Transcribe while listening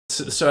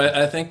So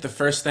I think the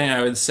first thing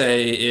I would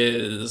say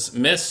is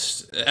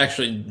Mist,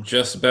 actually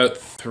just about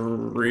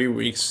 3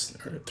 weeks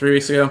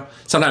ago,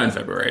 sometime in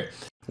February,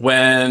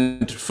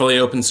 went fully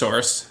open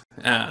source.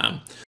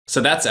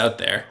 So that's out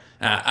there.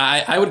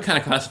 I would kind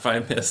of classify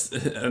Mist,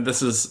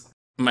 this is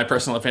my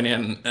personal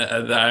opinion,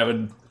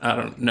 that I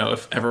don't know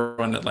if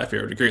everyone at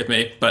Livepeer would agree with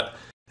me, but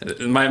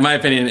my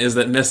opinion is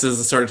that Mist is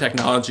the sort of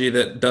technology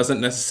that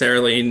doesn't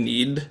necessarily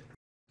need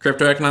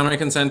crypto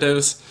economic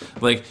incentives.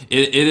 Like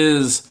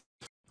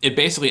it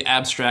basically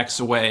abstracts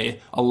away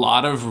a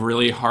lot of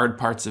really hard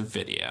parts of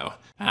video.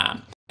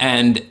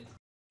 And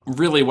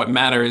really what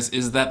matters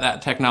is that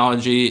that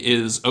technology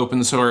is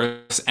open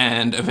source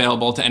and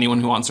available to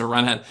anyone who wants to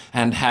run it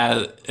and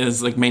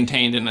is like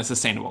maintained in a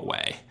sustainable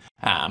way.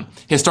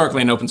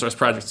 Historically in open source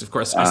projects, of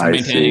course,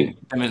 maintaining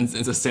them in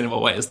a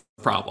sustainable way is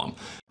the problem.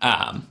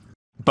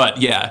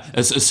 But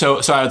yeah,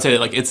 so I would say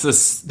like it's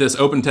this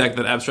open tech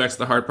that abstracts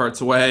the hard parts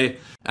away.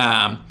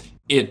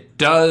 It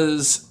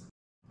does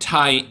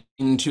tie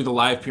into the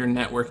Livepeer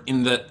network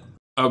in that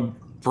a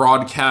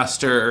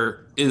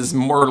broadcaster is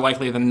more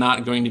likely than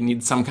not going to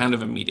need some kind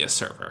of a media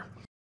server.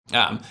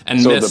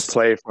 And so the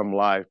play from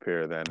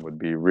Livepeer then would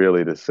be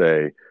really to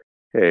say,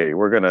 hey,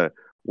 we're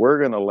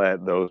gonna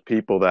let those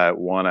people that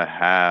want to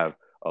have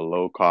a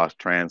low cost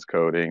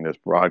transcoding that's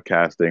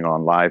broadcasting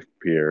on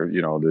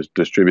Livepeer, this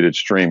distributed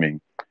streaming.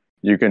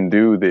 You can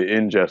do the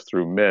ingest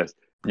through Mist.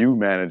 You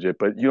manage it,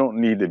 but you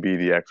don't need to be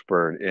the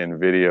expert in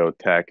video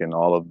tech and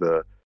all of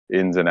the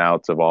ins and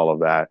outs of all of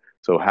that.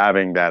 So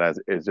having that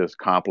is just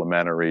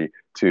complementary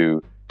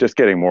to just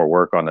getting more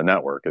work on the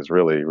network is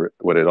really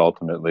what it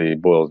ultimately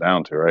boils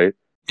down to, right?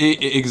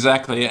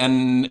 Exactly.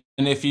 And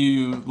if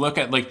you look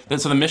at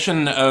so the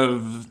mission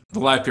of the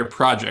Livepeer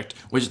project,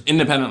 which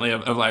independently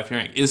of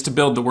Livepeering, is to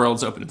build the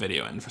world's open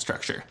video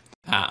infrastructure.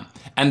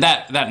 And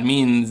that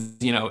means,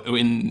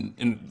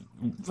 in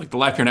like the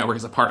Livepeer network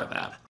is a part of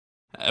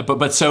that.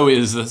 But so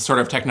is the sort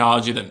of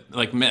technology that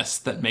like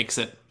Mist that makes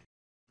it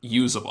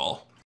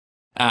usable.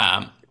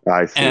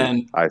 I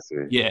see.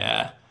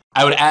 Yeah.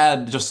 I would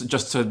add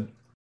just to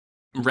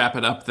wrap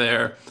it up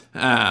there.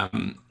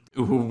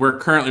 We're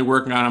currently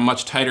working on a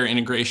much tighter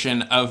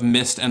integration of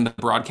Mist and the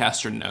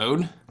broadcaster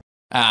node,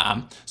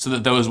 so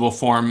that those will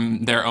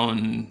form their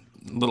own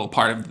little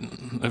part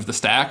of the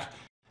stack.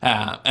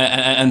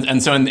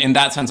 And so in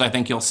that sense, I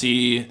think you'll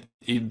see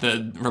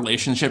the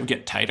relationship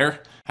get tighter.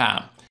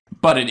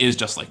 But it is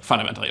just like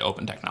fundamentally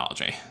open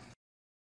technology.